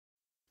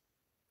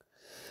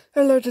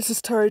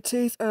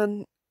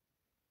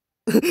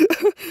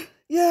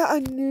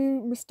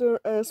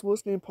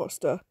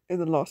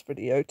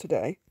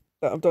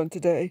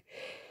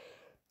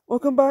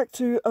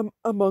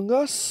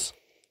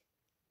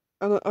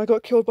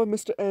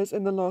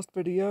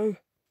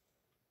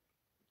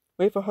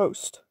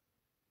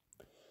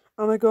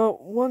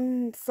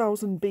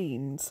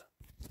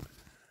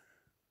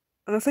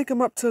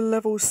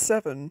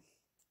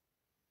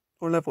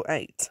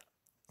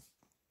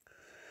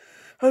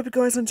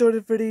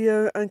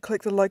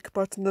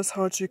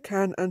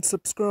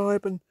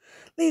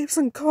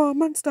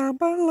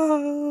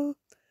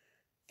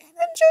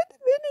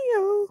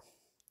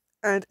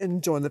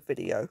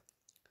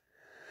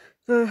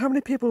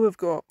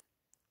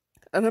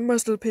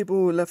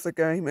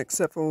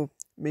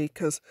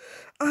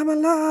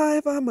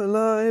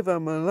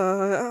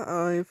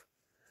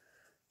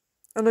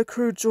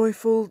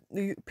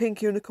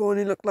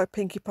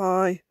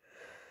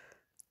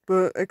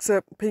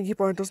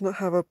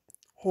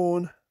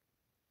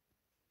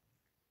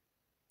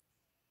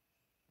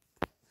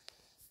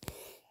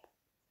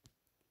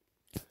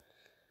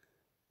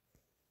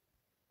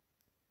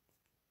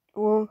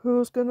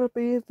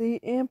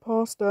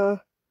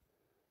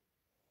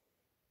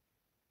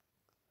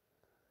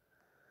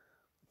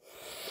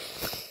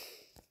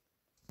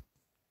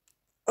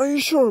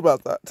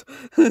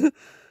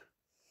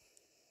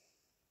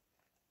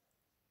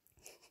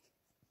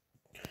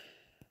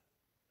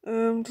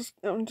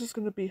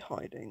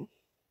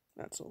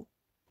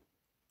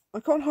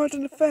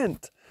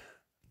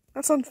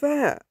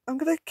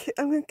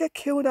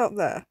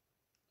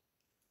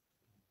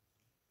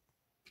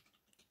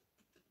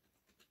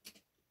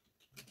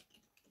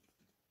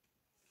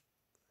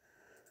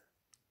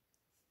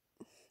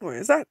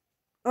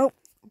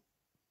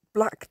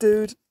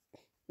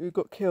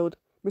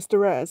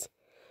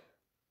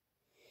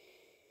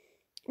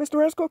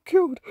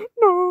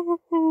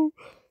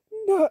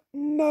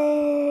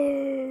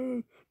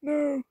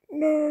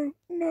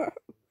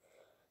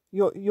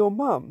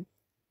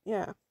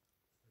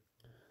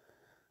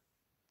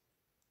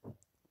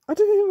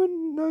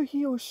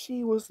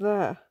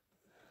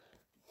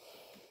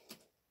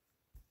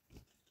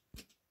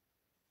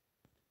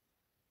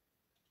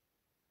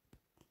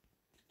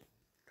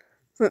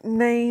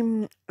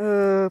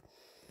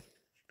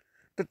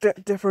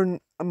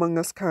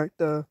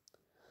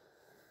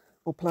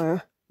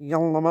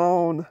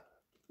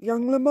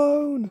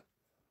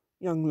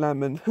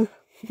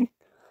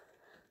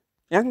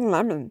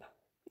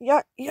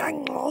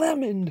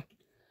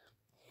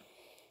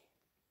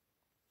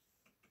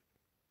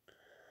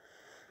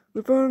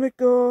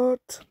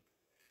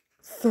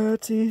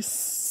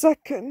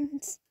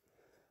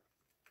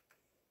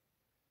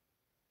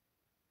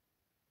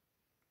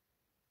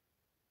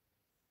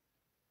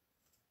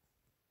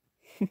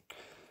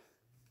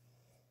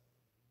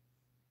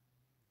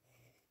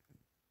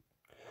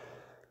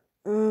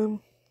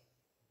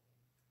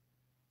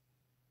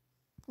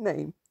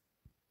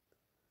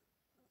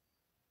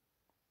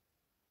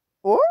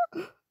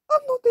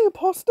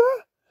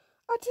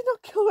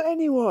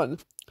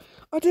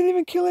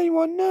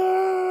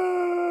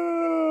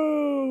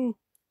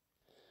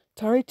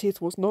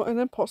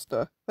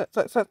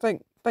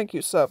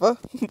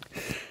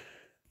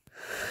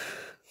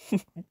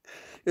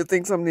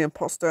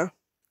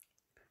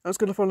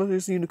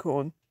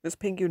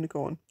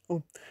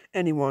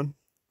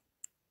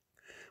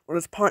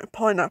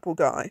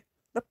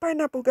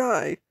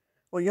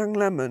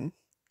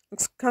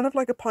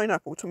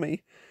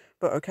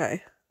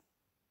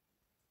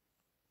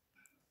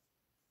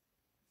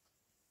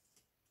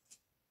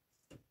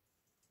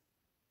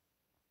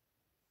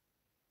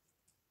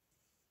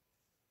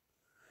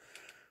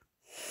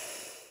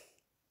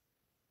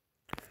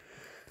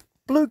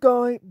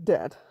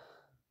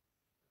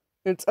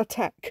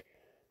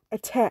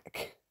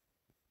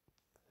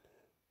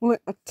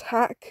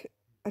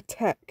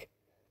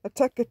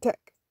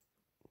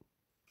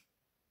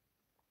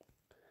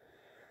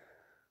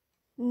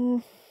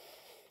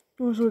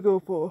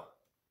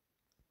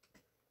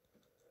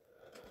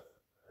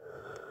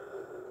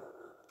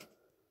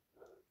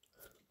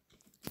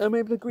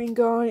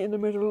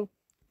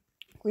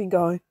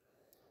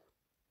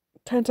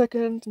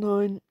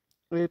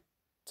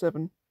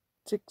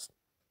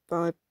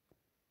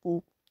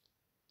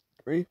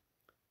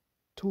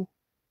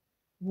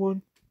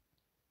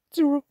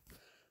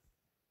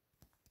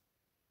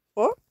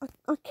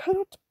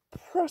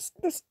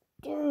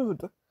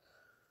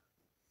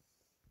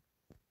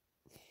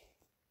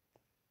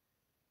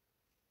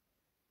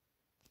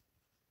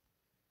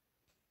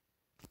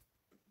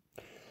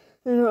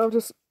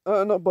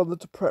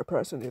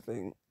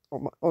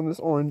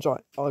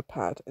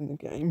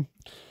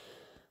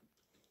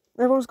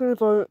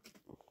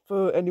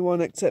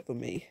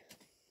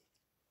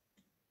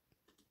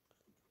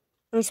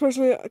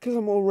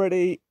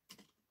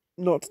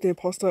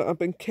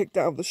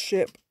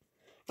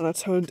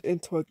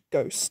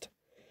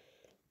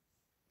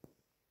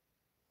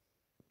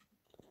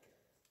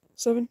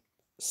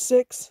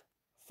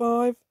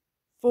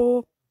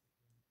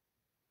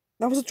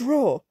That was a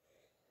draw.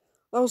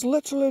 That was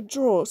literally a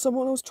draw.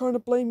 Someone was trying to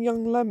blame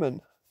Young Lemon.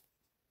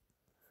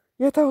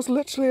 Yeah, that was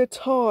literally a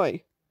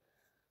tie.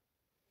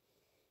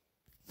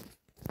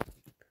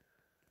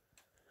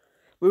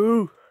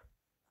 Boo.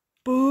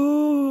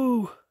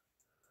 Boo.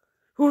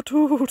 Hoot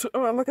hoot.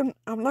 Oh, I'm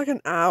like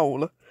an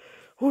owl.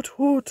 Hoot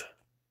hoot.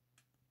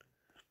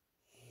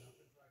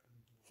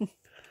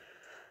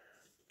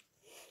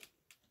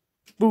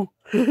 Boo.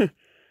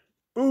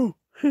 Boo.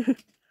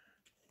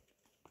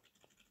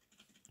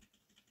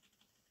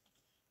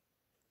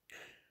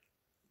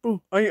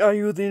 Boo. Are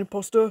you the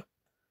imposter?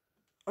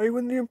 Are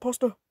you the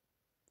imposter?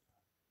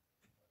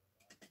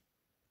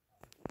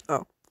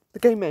 Oh, the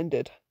game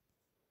ended.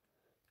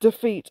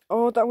 Defeat.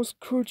 Oh, that was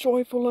Crew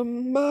Joyful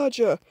and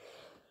Merger.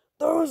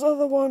 Those are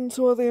the ones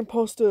who are the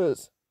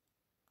imposters.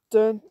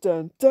 Dun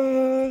dun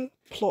dun.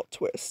 Plot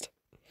twist.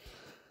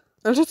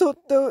 I just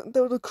thought they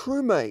were the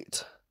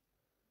crewmate.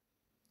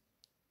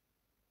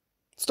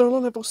 Still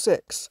on level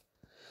 6.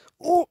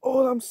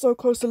 Oh, I'm so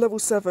close to level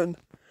 7.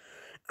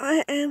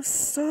 I am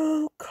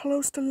so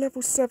close to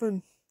level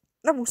 7.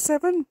 Level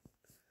 7?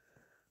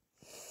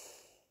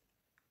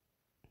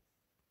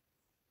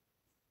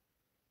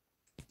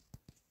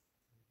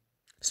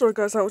 Sorry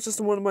guys, that was just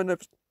one of my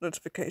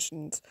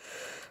notifications.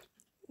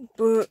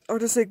 But I'll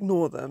just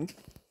ignore them.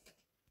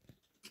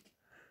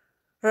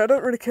 I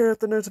don't really care if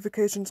the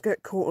notifications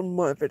get caught on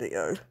my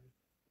video.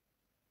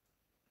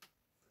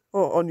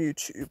 Or on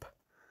YouTube.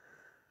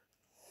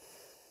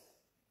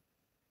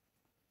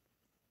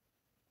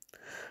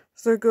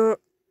 So we've got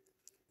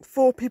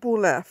 4 people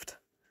left.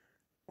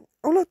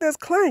 Oh look, there's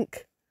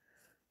Clank!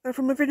 They're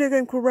from a video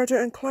game called Ratchet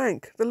and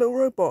Clank, the little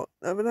robot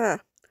over there.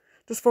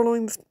 Just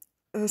following this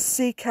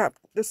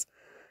this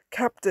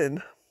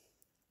captain.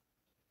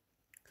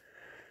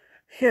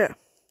 Yeah.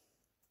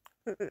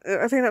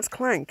 I think that's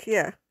Clank,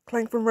 yeah.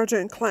 Clank from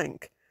Ratchet and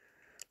Clank.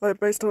 Like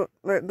based on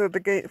like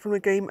the game from the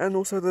game and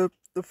also the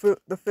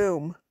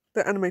film.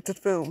 The animated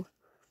film.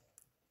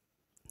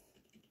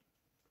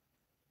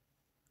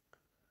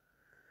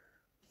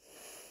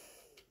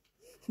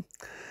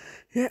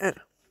 Yeah.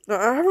 No,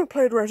 I haven't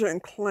played Ratchet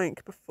and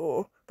Clank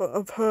before, but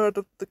I've heard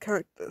of the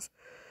characters.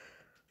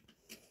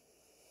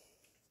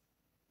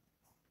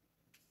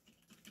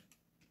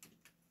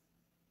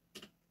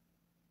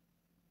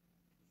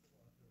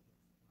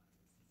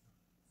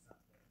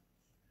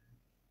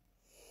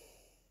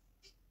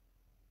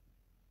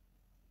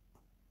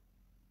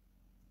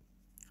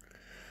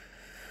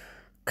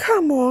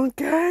 Come on,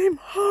 game,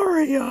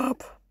 hurry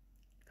up!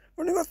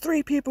 We've only got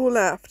 3 people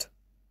left.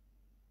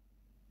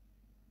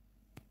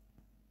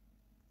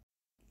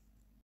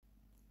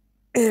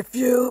 A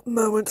few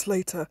moments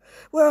later.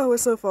 Well, we're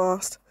so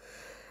fast.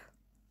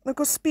 I've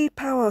got speed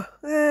power.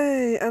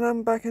 Hey, and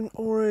I'm back in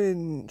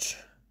orange.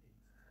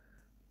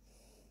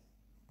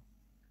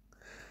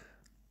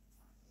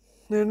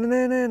 No, no,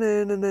 no, no,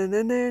 no, no, no,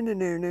 no, no, no,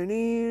 no, no,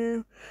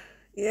 no.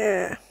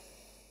 Yeah.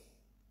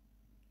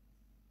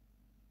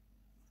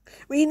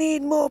 We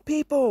need more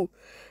people.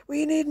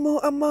 We need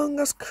more Among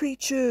Us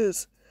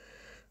creatures.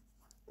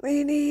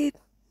 We need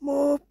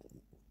more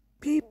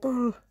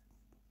people.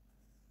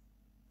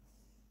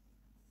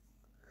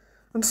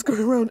 I'm just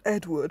going around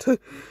Edward.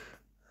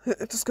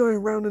 Just going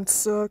around in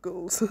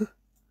circles.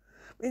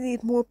 We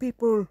need more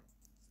people.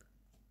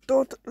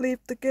 Don't leave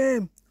the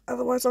game.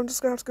 Otherwise I'm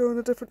just going to have to go on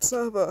a different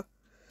server.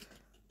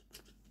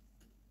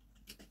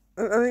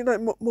 I need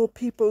like more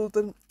people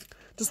than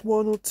just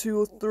 1 or 2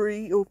 or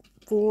 3 or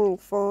 4 or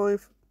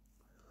 5.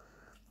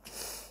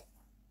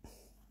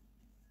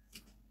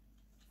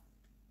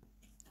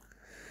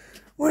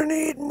 We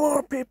need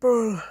more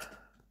people.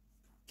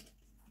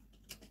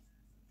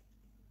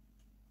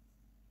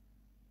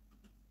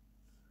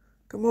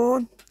 Come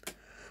on.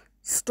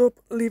 Stop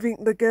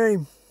leaving the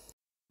game.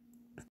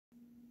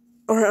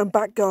 Alright, I'm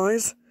back,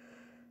 guys.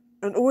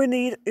 And all we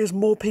need is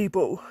more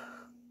people.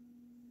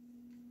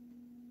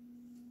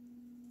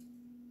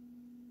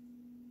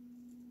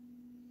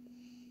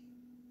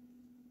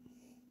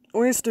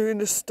 All he's doing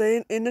is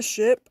stay in the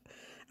ship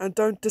and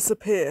don't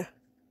disappear.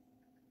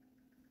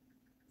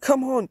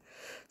 Come on,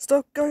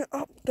 stop going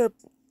up the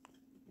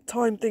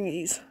time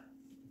thingies.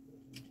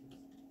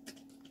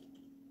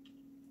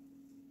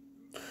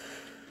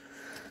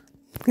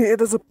 Yeah,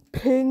 there's a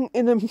ping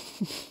in him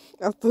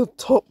at the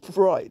top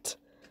right.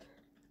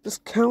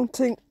 Just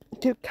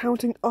keep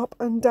counting up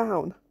and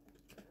down.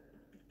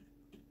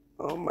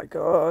 Oh my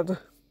god.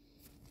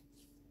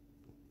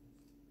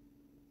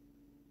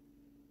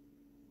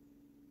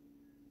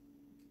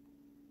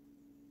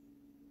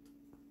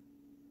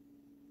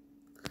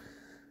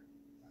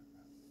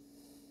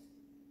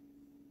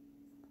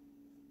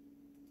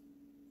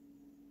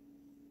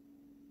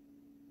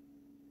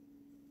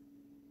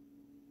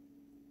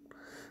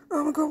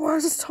 Oh my god, why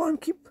does this time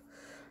keep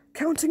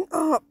counting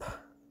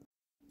up?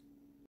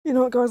 You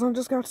know what guys, I'm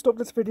just going to stop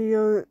this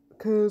video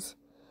because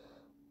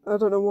I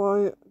don't know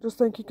why. Just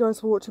thank you guys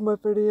for watching my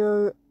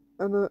video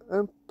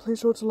and please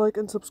sure to like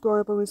and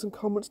subscribe and leave some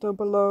comments down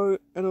below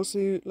and I'll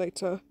see you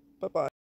later. Bye bye.